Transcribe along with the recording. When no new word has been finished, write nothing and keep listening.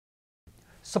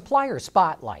Supplier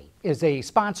Spotlight is a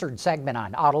sponsored segment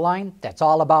on Autoline that's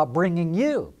all about bringing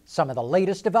you some of the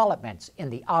latest developments in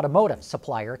the automotive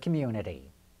supplier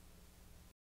community.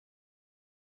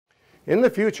 In the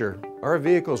future, our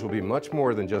vehicles will be much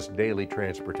more than just daily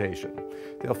transportation.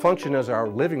 They'll function as our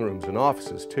living rooms and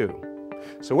offices too.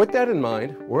 So with that in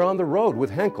mind, we're on the road with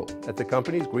Henkel at the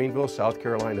company's Greenville, South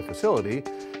Carolina facility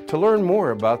to learn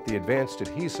more about the advanced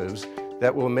adhesives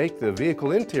that will make the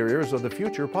vehicle interiors of the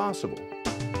future possible.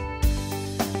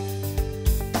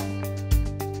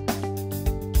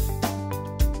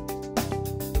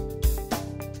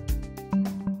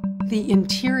 The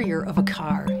interior of a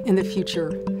car in the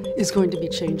future is going to be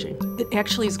changing. It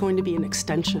actually is going to be an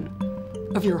extension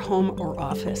of your home or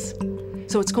office.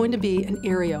 So it's going to be an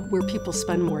area where people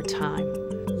spend more time.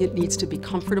 It needs to be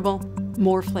comfortable,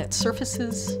 more flat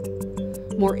surfaces,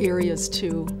 more areas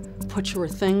to put your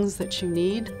things that you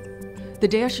need. The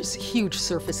dash is a huge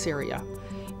surface area,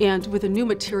 and with the new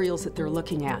materials that they're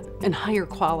looking at and higher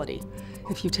quality,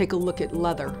 if you take a look at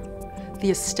leather, the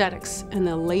aesthetics and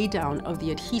the laydown of the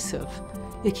adhesive,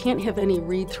 it can't have any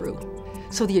read-through.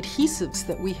 So the adhesives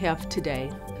that we have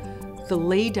today, the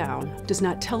laydown does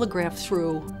not telegraph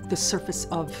through the surface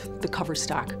of the cover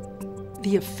stock.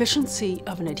 The efficiency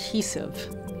of an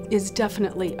adhesive is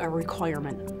definitely a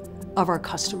requirement of our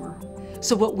customer.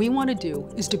 So what we want to do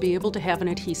is to be able to have an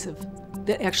adhesive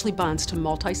that actually bonds to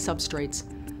multi-substrates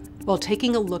while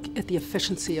taking a look at the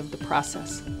efficiency of the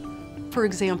process. For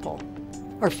example,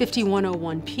 our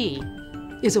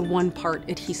 5101P is a one-part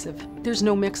adhesive. There's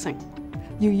no mixing.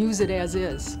 You use it as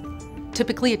is.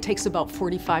 Typically, it takes about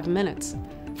 45 minutes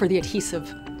for the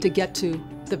adhesive to get to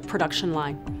the production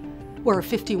line, where a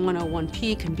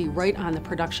 5101P can be right on the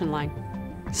production line.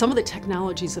 Some of the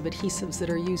technologies of adhesives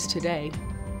that are used today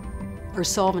are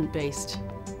solvent-based.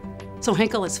 So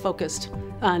Henkel is focused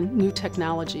on new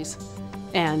technologies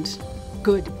and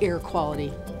good air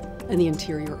quality in the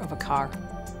interior of a car.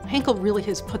 Henkel really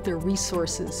has put their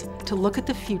resources to look at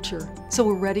the future. So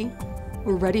we're ready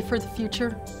for the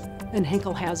future, and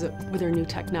Henkel has it with their new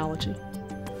technology.